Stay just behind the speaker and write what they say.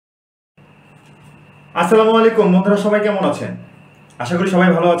আসসালামু আলাইকুম বন্ধুরা, সবাই কেমন আছেন? আশা করি সবাই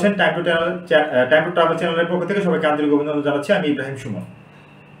ভালো আছেন। টাইম টু ট্রাভেল চ্যানেলের পক্ষ থেকে সবাইকে আন্তরিক অভিনন্দন জানাচ্ছি। আমি ইব্রাহিম সুমন।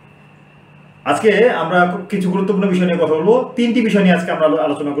 আজকে আমরা কিছু গুরুত্বপূর্ণ বিষয় নিয়ে কথা বলবো। তিনটি বিষয় নিয়ে আজকে আমরা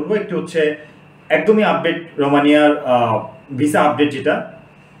আলোচনা করব। একটি হচ্ছে একদমই আপডেট রোমানিয়ার ভিসা আপডেট যেটা।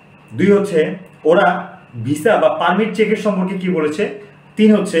 দুই হচ্ছে ওরা ভিসা বা পারমিট চেকের সম্পর্কে কি বলেছে। তিন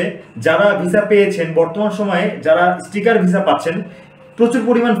হচ্ছে যারা ভিসা পেয়েছেন, বর্তমান সময়ে যারা স্টিকার ভিসা পাচ্ছেন, প্রচুর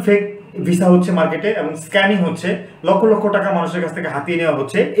পরিমাণ ফেক ভিসা হচ্ছে মার্কেটে এবং স্ক্যানিং হচ্ছে, লক্ষ লক্ষ টাকা মানুষের কাছ থেকে হাতিয়ে নেওয়া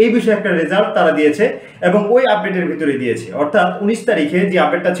হচ্ছে। এই বিষয়ে একটা রেজাল্ট তারা দিয়েছে এবং ওই আপডেটের ভিতরে দিয়েছে। অর্থাৎ 19 তারিখে যে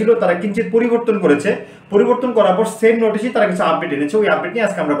আপডেটটা ছিল তারা কিঞ্চিত পরিবর্তন করেছে। পরিবর্তন করার পর সেম নোটিশই তারা কিছু আপডেট এনেছে। ওই আপডেট নিয়ে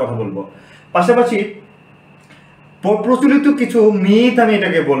আজকে আমরা কথা বলবো। পাশাপাশি প্রচলিত কিছু মিথ, আমি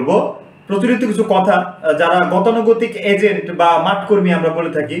এটাকে বলবো, প্রচলিত কিছু কথা যারা গতানুগতিক এজেন্ট বা মাঠকর্মী আমরা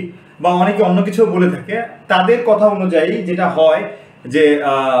বলে থাকি, বা অনেকে অন্য কিছু বলে থাকে, তাদের কথা অনুযায়ী যেটা হয় যে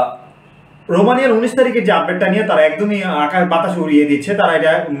রোমানিয়ার 19 তারিখের যে আপডেটটা নিয়ে তারা একদমই আকাশ বাতাস উড়িয়ে দিচ্ছে, তারা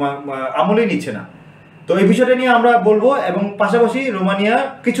এটা আমলেই নিচ্ছে না। তো এই বিষয়টা নিয়ে আমরা বলবো এবং পাশাপাশি রোমানিয়া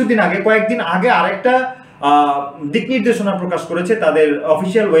কিছুদিন আগে, কয়েকদিন আগে আরেকটা দিক নির্দেশনা প্রকাশ করেছে তাদের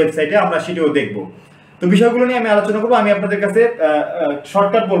অফিসিয়াল ওয়েবসাইটে, আমরা সেটাও দেখব। তো বিষয়গুলো নিয়ে আমি আলোচনা করবো। আমি আপনাদের কাছে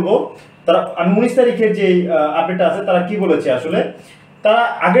শর্টকাট বলবো। আমি 19 তারিখের যে আপডেটটা আছে তারা কি বলেছে আসলে। তারা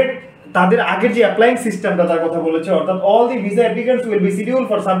তাদের আগের যে অ্যাপ্লাইং সিস্টেমটা তার কথা বলেছে, অর্থাৎ all the visa applicants will be scheduled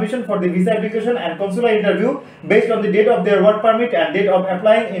for submission for the visa application and consular interview based on the date of there work permit and date of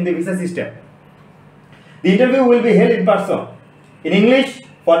applying in the visa system. The interview will be held in person in English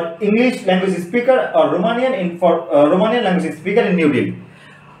for English language speaker or Romanian for Romanian language speaker in New Delhi.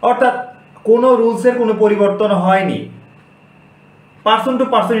 অর্থাৎ কোনো রুলসের কোনো পরিবর্তন হয়নি। Person to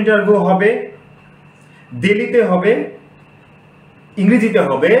person interview হবে, দিল্লিতে হবে, ইংরেজিতে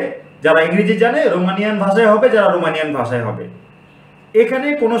হবে, যারা ইংরেজি জানে রোমানিয়ান ভাষায় হবে, যারা রোমানিয়ান ভাষায় হবে। এখানে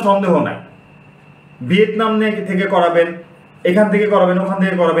কোনো সন্দেহ নাই। ভিয়েতনাম থেকে করাবেন, এখান থেকে করাবেন, ওখান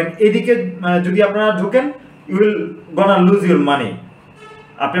থেকে করাবেন, এদিকে যদি আপনারা ঢুকেন ইউ উইল গনা লুজ ইউর মানি,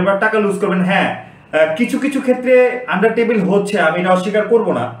 আপনি আবার টাকা লুজ করবেন। হ্যাঁ, কিছু কিছু ক্ষেত্রে আন্ডার টেবিল হচ্ছে, আমি এটা অস্বীকার করব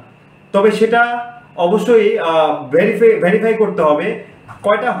না, তবে সেটা অবশ্যই ভেরিফাই করতে হবে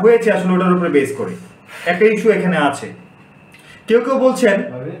কয়টা হয়েছে আসলে, ওটার উপরে বেস করে একটা ইস্যু এখানে আছে। কেউ কেউ বলছেন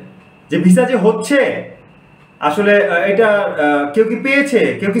যে ভিসা যে হচ্ছে আসলে এটা কেউ কি পেয়েছে,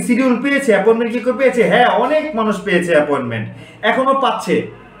 কেউ কি শিডিউল পেয়েছে, অ্যাপয়েন্টমেন্ট কেউ পেয়েছে। হ্যাঁ, অনেক মানুষ পেয়েছে অ্যাপয়েন্টমেন্ট, এখনো পাচ্ছে।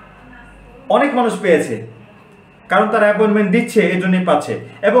 অনেক মানুষ পেয়েছে, কারণ তারা অ্যাপয়েন্টমেন্ট দিচ্ছে, এই জন্যই পাচ্ছে।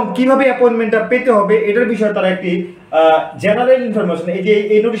 এবং কিভাবে অ্যাপয়েন্টমেন্টটা পেতে হবে এটার বিষয়ে তারা একটি জেনারেল ইনফরমেশন, এই যে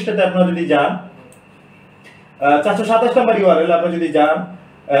এই নোটিশটাতে আপনারা যদি যান 427 নাম্বার ইউআরএল, আপনারা যদি যান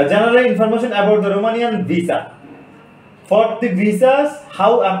general information about the Romanian visa for the visas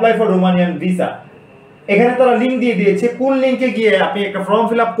how apply for Romanian visa, এখানে তারা লিঙ্ক দিয়ে দিয়েছে। কোন লিঙ্কে গিয়ে আপনি একটা ফর্ম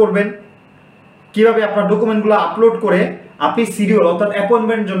ফিল আপ করবেন, কিভাবে আপনার ডকুমেন্টগুলো আপলোড করে আপনি শিডিউল অর্থাৎ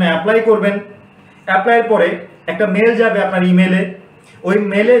অ্যাপয়েন্টমেন্টের জন্য অ্যাপ্লাই করবেন। অ্যাপ্লাইয়ের পরে একটা মেল যাবে আপনার ইমেলে, ওই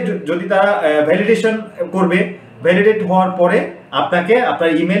মেলে যদি তারা ভ্যালিডেশন করবে, ভ্যালিডেট হওয়ার পরে আপনাকে আপনার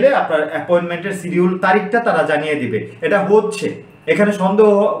ইমেলে আপনার অ্যাপয়েন্টমেন্টের শিডিউল তারিখটা তারা জানিয়ে দিবে। এটা হচ্ছে, এখানে সন্দেহ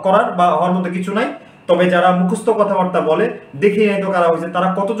করার বা হওয়ার মতো কিছু নাই। তবে যারা মুখস্থ কথাবার্তা বলে, দেখে নাই তো কারা হয়েছে, তারা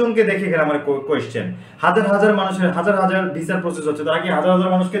কতজনকে দেখে, এখানে আমার কোয়েশ্চেন। হাজার হাজার মানুষের হাজার হাজার ভিসার প্রসেস হচ্ছে, তারা কি হাজার হাজার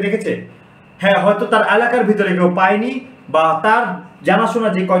মানুষকে দেখেছে? হ্যাঁ, হয়তো তার এলাকার ভিতরে কেউ পায়নি, বা তার জানাশোনা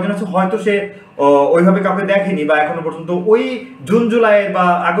যে কয়জন আছে হয়তো সে ওইভাবে কাউকে দেখেনি, বা এখনো পর্যন্ত ওই জুন জুলাই বা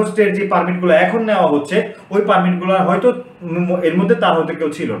আগস্টের যে পারমিটগুলো এখন নেওয়া হচ্ছে, ওই পারমিটগুলো হয়তো এর মধ্যে তার হয়তো কেউ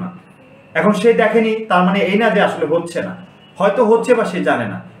ছিল না। এখন সে দেখেনি, তার মানে এই না যে আসলে হচ্ছে না, হয়তো হচ্ছে বা সে জানে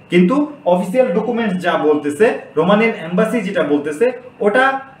না। কিন্তু অফিসিয়াল ডকুমেন্টস যা বলতেছে, রোমানিয়ান এম্বাসি যেটা বলতেছে, ওটা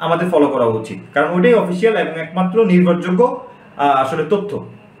আমাদের ফলো করা উচিত, কারণ ওটাই অফিসিয়াল এবং একমাত্র নির্ভরযোগ্য আসলে তথ্য।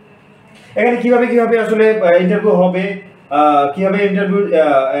 এখানে কিভাবে কিভাবে আসলে ইন্টারভিউ হবে, কিভাবে ইন্টারভিউ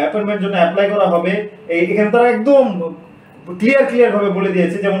অ্যাপয়েন্টমেন্ট জন্য অ্যাপ্লাই করা হবে, এখানে তারা একদম ক্লিয়ার ভাবে বলে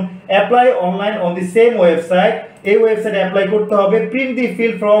দিয়েছে। যেমন apply online on the same website, এই ওয়েবসাইটে অ্যাপ্লাই করতে হবে, print the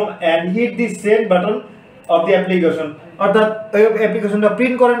feel form and hit the send button of the application, অর্থাৎ অ্যাপ্লিকেশনটা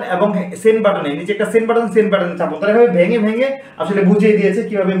প্রিন্ট করেন এবং সেন্ড বাটনে, নিচে একটা সেন্ড বাটন চাপুন। তারা এভাবে ভেঙে ভেঙে আসলে বুঝিয়ে দিয়েছে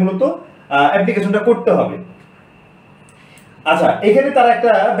কিভাবে মূলত অ্যাপ্লিকেশনটা করতে হবে। আচ্ছা, এখানে তার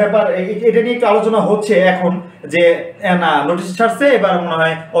একটা ব্যাপার, এটা নিয়ে একটু আলোচনা হচ্ছে এখন, যে না নোটিশ ছাড়ছে, এবার মনে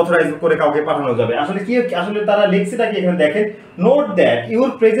হয় অথরাইজ করে কাউকে পাঠানো যাবে। আসলে কি, আসলে তারা লিখছেটা কি এখানে দেখেন, note that your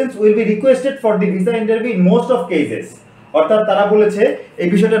presence will be requested for the visa interview in most of cases. অর্থাৎ তারা বলেছে এই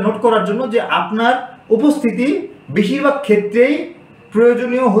বিষয়টা নোট করার জন্য যে আপনার উপস্থিতি বেশিরভাগ ক্ষেত্রেই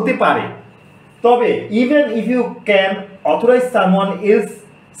প্রয়োজনীয় হতে পারে। তবে even if you can authorize someone else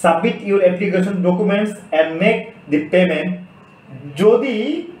submit your application documents and make the payment, যদি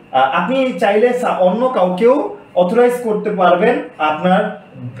আপনি চাইলে অন্য কাউকেও অথরাইজ করতে পারবেন আপনার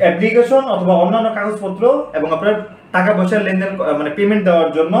অ্যাপ্লিকেশন অথবা অন্যান্য কাগজপত্র এবং আপনার টাকা পয়সার লেনদেন মানে পেমেন্ট দেওয়ার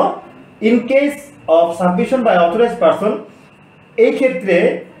জন্য। In case of submission by authorize person, এই ক্ষেত্রে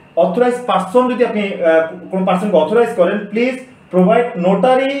অথরাইজ পারসন যদি আপনি কোনো পারসনকে অথরাইজ করেন, please provide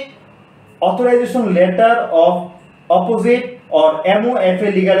notary authorization letter of opposite or MOFA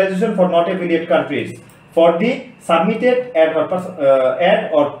legalization for not affiliate countries for the submitted ad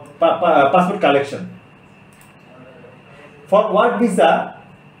or passport collection. For work visa,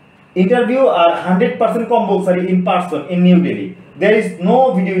 interview are 100% compulsory in person in New Delhi. There is no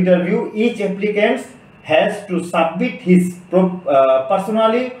video interview. Each applicant has to submit his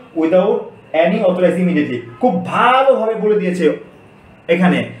personally without any authorization immediately. খুব ভালোভাবে বলে দিয়েছে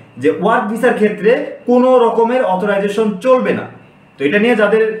এখানে যে work ভিসার ক্ষেত্রে কোনো রকমের অথরাইজেশন চলবে না। তো এটা নিয়ে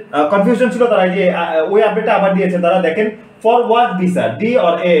যাদের কনফিউশন ছিল তারা যে ওই আপডেটটা আবার দিয়েছে, তারা দেখেন for work visa D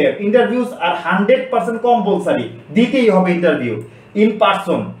or a interviews R 100% compulsory, দিতেই হবে interview in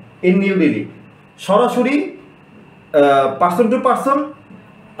person in new Delhi, সরাসরি পারসন টু পারসন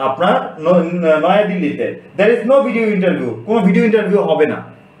আপনার নয়া দিল্লিতে। There is no video interview, কোনো ভিডিও ইন্টারভিউ হবে না।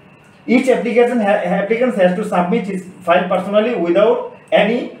 Each applicant has to submit his file personally without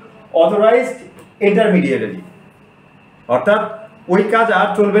any authorized intermediary. অর্থাৎ ওই কাজ আর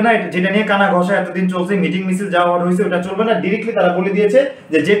চলবে না, যেটা নিয়ে কানা ঘষা এতদিন চলছে, মিটিং মিছিল যাওয়া হয়েছে, ওটা চলবে না। ডিরেক্টলি তারা বলে দিয়েছে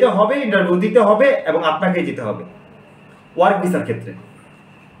যে যেতে হবে, ইন্টারভিউ দিতে হবে এবং আপনাকেই যেতে হবে ওয়ার্ক ভিসার ক্ষেত্রে।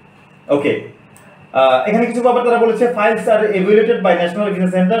 ওকে, এখানে কিছু ব্যাপার তারা বলেছে, files R evaluated by National Visa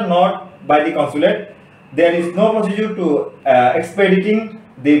Center, not by the consulate. There is no procedure to expediting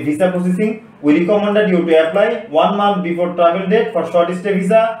the visa processing. We recommended you to apply 1 month before travel date for short stay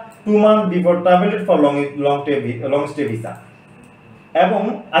visa, 2 months before travel date for long stay visa. এবং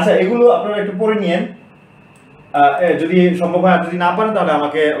আচ্ছা, এগুলো আপনারা একটু পড়ে নিয়েন, যদি সম্ভব হয়। যদি না পারেন তাহলে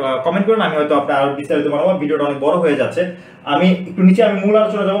আমাকে কমেন্ট করুন, আমি হয়তো আপনার আরো বিস্তারিত বানাবো। ভিডিওটা অনেক বড় হয়ে যাচ্ছে। আমি একটু নিচে আমি মূল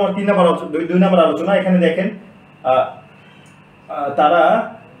আলোচনা যাবো, আমার 2 নম্বর আলোচনা। এখানে দেখেন তারা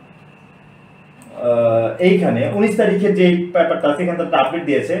এইখানে 19 তারিখে যে পেপারটা আছে এখানে তারা আপডেট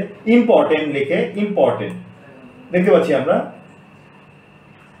দিয়েছে, ইম্পর্টেন্ট লিখে, ইম্পর্টেন্ট দেখতে পাচ্ছি আমরা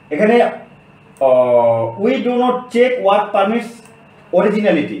এখানে। We do not check work permits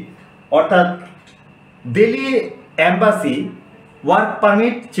originality, অর্থাৎ Delhi embassy work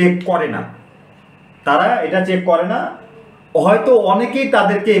permit check করে না, তারা এটা চেক করে না। হয়তো অনেকেই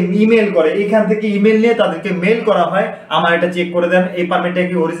তাদেরকে ইমেল করে, এখান থেকে ইমেল নিয়ে তাদেরকে মেল করা হয়, আমার এটা চেক করে দেন, এই পারমিটটা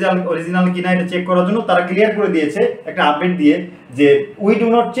কি অরিজিনাল কিনা এটা চেক করার জন্য তারা ক্লিয়ার করে দিয়েছে একটা আপডেট দিয়ে যে we do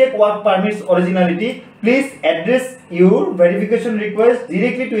not check work permits originality, please address your verification request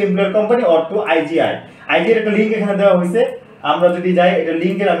directly to employer company or two IGI. IGI একটা লিঙ্ক এখানে দেওয়া হয়েছে, আমরা যদি যাই এটা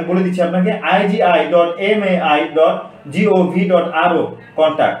লিঙ্কের আমি বলে দিচ্ছি আপনাকে, igi.mai.gov.ro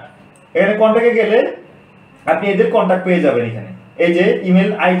কন্ট্যাক্ট। এখানে কন্ট্যাক্টে গেলে আপনি এদের কন্ট্যাক্ট পেয়ে যাবেন। এখানে এই যে ইমেল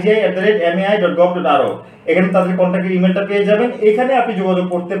igi@mai.gov.ro, এখানে তাদের কন্ট্যাক্টের ইমেলটা পেয়ে যাবেন। এখানে আপনি যোগাযোগ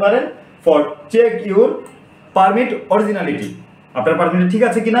করতে পারেন for check your permit originality, আপনার পারমিট ঠিক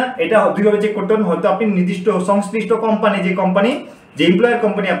আছে কিনা এটা দুইভাবে চেক করতে হবে। হয়তো আপনি নির্দিষ্ট সংশ্লিষ্ট কোম্পানি, যে এমপ্লয়ার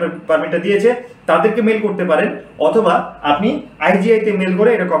কোম্পানি আপনার পারমিটটা দিয়েছে তাদেরকে মেল করতে পারেন, অথবা আপনি আইজিআই তে মেল করে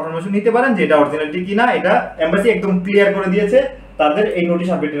এটা কনফার্মেশন নিতে পারেন যে এটা অরিজিনালিটি কিনা। এটা এমবাসি একদম ক্লিয়ার করে দিয়েছে তাদের এই নোটিশ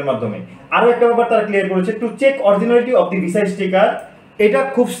আপডেটের মাধ্যমে। আরো একটা ব্যাপার তারা ক্লিয়ার করেছে, two check originality of the visa sticker. এটা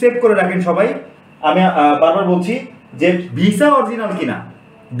খুব সেভ করে রাখেন সবাই, আমি বারবার বলছি যে ভিসা অরিজিনাল কিনা,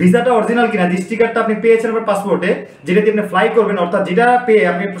 ভিসাটা অরিজিনাল কিনা, যে স্টিকারটা আপনি পেয়েছেন আপনার পাসপোর্টে, যেটা দিয়ে আপনি ফ্লাই করবেন, অর্থাৎ যেটা পেয়ে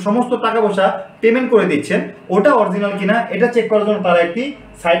আপনি সমস্ত টাকা পয়সা পেমেন্ট করে দিচ্ছেন, ওটা অরিজিনাল কিনা এটা চেক করার জন্য তারা একটি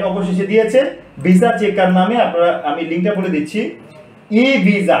সাইট অবশেষে দিয়েছে ভিসা চেকার নামে। আপনারা আমি লিঙ্কটা বলে দিচ্ছি,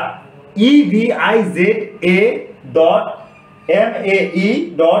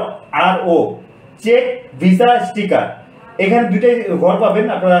 eviza.mae.ro চেক ভিসা স্টিকার। এখানে দুইটাই ঘর পাবেন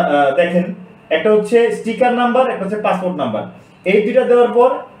আপনারা, দেখেন একটা হচ্ছে স্টিকার নাম্বার, একটা হচ্ছে পাসপোর্ট নাম্বার। এই দুইটা দেওয়ার পর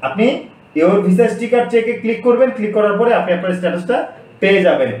আপনি ইওর ভিসা স্টিকার চেকে ক্লিক করবেন, ক্লিক করার পরে আপনি আপনার স্ট্যাটাসটা পেয়ে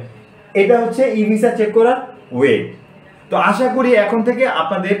যাবেন। এটা হচ্ছে ই ভিসা চেক করার ওয়ে। তো আশা করি এখন থেকে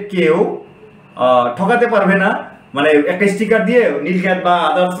আপনাদের কেউ ঠকাতে পারবে না, মানে একটা স্টিকার দিয়ে নীলক্ষেত বা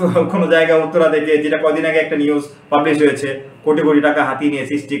আদার্স কোনো জায়গা উত্তরা দেখে, যেটা কদিন আগে একটা নিউজ পাবলিশ হয়েছে, কোটি কোটি টাকা হাতিয়ে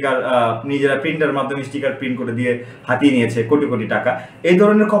নিয়েছে স্টিকার, নিজেরা প্রিন্টার মাধ্যমে স্টিকার প্রিন্ট করে দিয়ে হাতিয়ে নিয়েছে কোটি কোটি টাকা। এই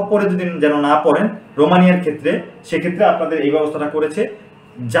ধরনের খপ্পরে যদি যেন না পড়েন রোমানিয়ার ক্ষেত্রে, সেক্ষেত্রে আপনাদের এই ব্যবস্থাটা করেছে।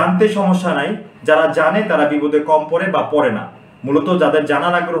 জানতে সমস্যা নাই, যারা জানে তারা বিপদে কম পড়ে বা পড়ে না। মূলত যাদের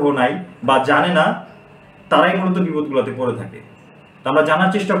জানার আগ্রহ নাই বা জানে না তারাই মূলত বিপদগুলোতে পড়ে থাকে। আমরা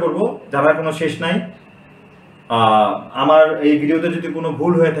জানার চেষ্টা করব, জানার কোনো শেষ নাই। আমার এই ভিডিওতে যদি কোনো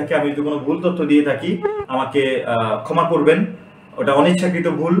ভুল হয়ে থাকে, আমি যদি কোনো ভুল তথ্য দিয়ে থাকি আমাকে ক্ষমা করবেন। ওটা অনিচ্ছাকৃত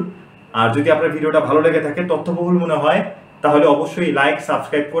ভুল। আর যদি আপনার ভিডিওটা ভালো লেগে থাকে, তথ্যবহুল মনে হয়, তাহলে অবশ্যই লাইক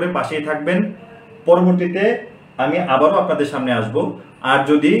সাবস্ক্রাইব করে পাশেই থাকবেন। পরবর্তীতে আমি আবারও আপনাদের সামনে আসব। আর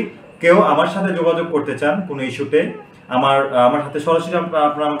যদি কেউ আমার সাথে যোগাযোগ করতে চান কোনো ইস্যুতে, আমার সাথে সরাসরি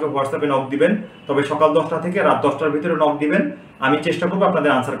আপনারা আমাকে হোয়াটসঅ্যাপে নক দিবেন। তবে সকাল 10টা থেকে রাত 10টার ভিতরে নক দিবেন। আমি চেষ্টা করবো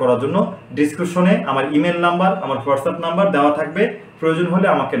আপনাদের আনসার করার জন্য। ডিসক্রিপশনে আমার ইমেল নাম্বার, আমার হোয়াটসঅ্যাপ নাম্বার দেওয়া থাকবে, প্রয়োজন হলে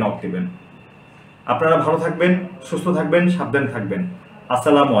আমাকে নক দিবেন। আপনারা ভালো থাকবেন, সুস্থ থাকবেন, সাবধান থাকবেন।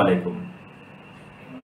 আসসালামু আলাইকুম।